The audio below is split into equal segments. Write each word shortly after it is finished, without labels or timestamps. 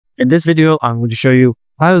In this video, I'm going to show you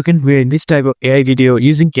how you can create this type of AI video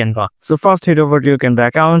using Canva. So first, head over to your Canva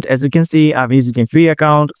account. As you can see, I'm using a free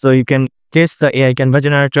account, so you can test the AI Canva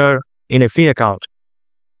generator in a free account.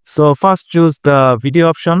 So first, choose the video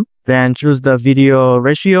option, then choose the video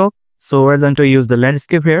ratio. So we're going to use the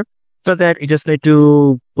landscape here. For that, you just need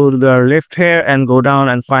to pull the left here and go down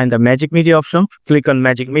and find the Magic Media option. Click on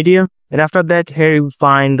Magic Media, and after that, here you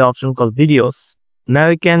find the option called Videos. Now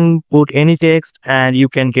you can put any text and you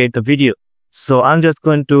can get the video. So I'm just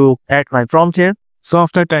going to add my prompt here. So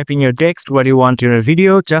after typing your text, what you want in your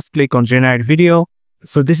video, just click on Generate Video.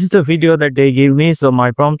 So this is the video that they gave me. So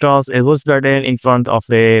my prompt was a rose garden in front of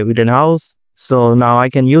the wooden house. So now I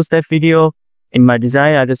can use that video in my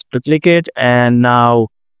design. I just click it, and now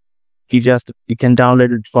you can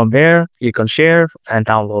download it from there. You can share and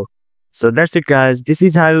download. So that's it, guys. This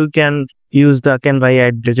is how you can use the Canva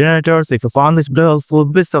AI Video Generator. So if you found this video helpful,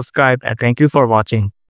 please subscribe, and thank you for watching.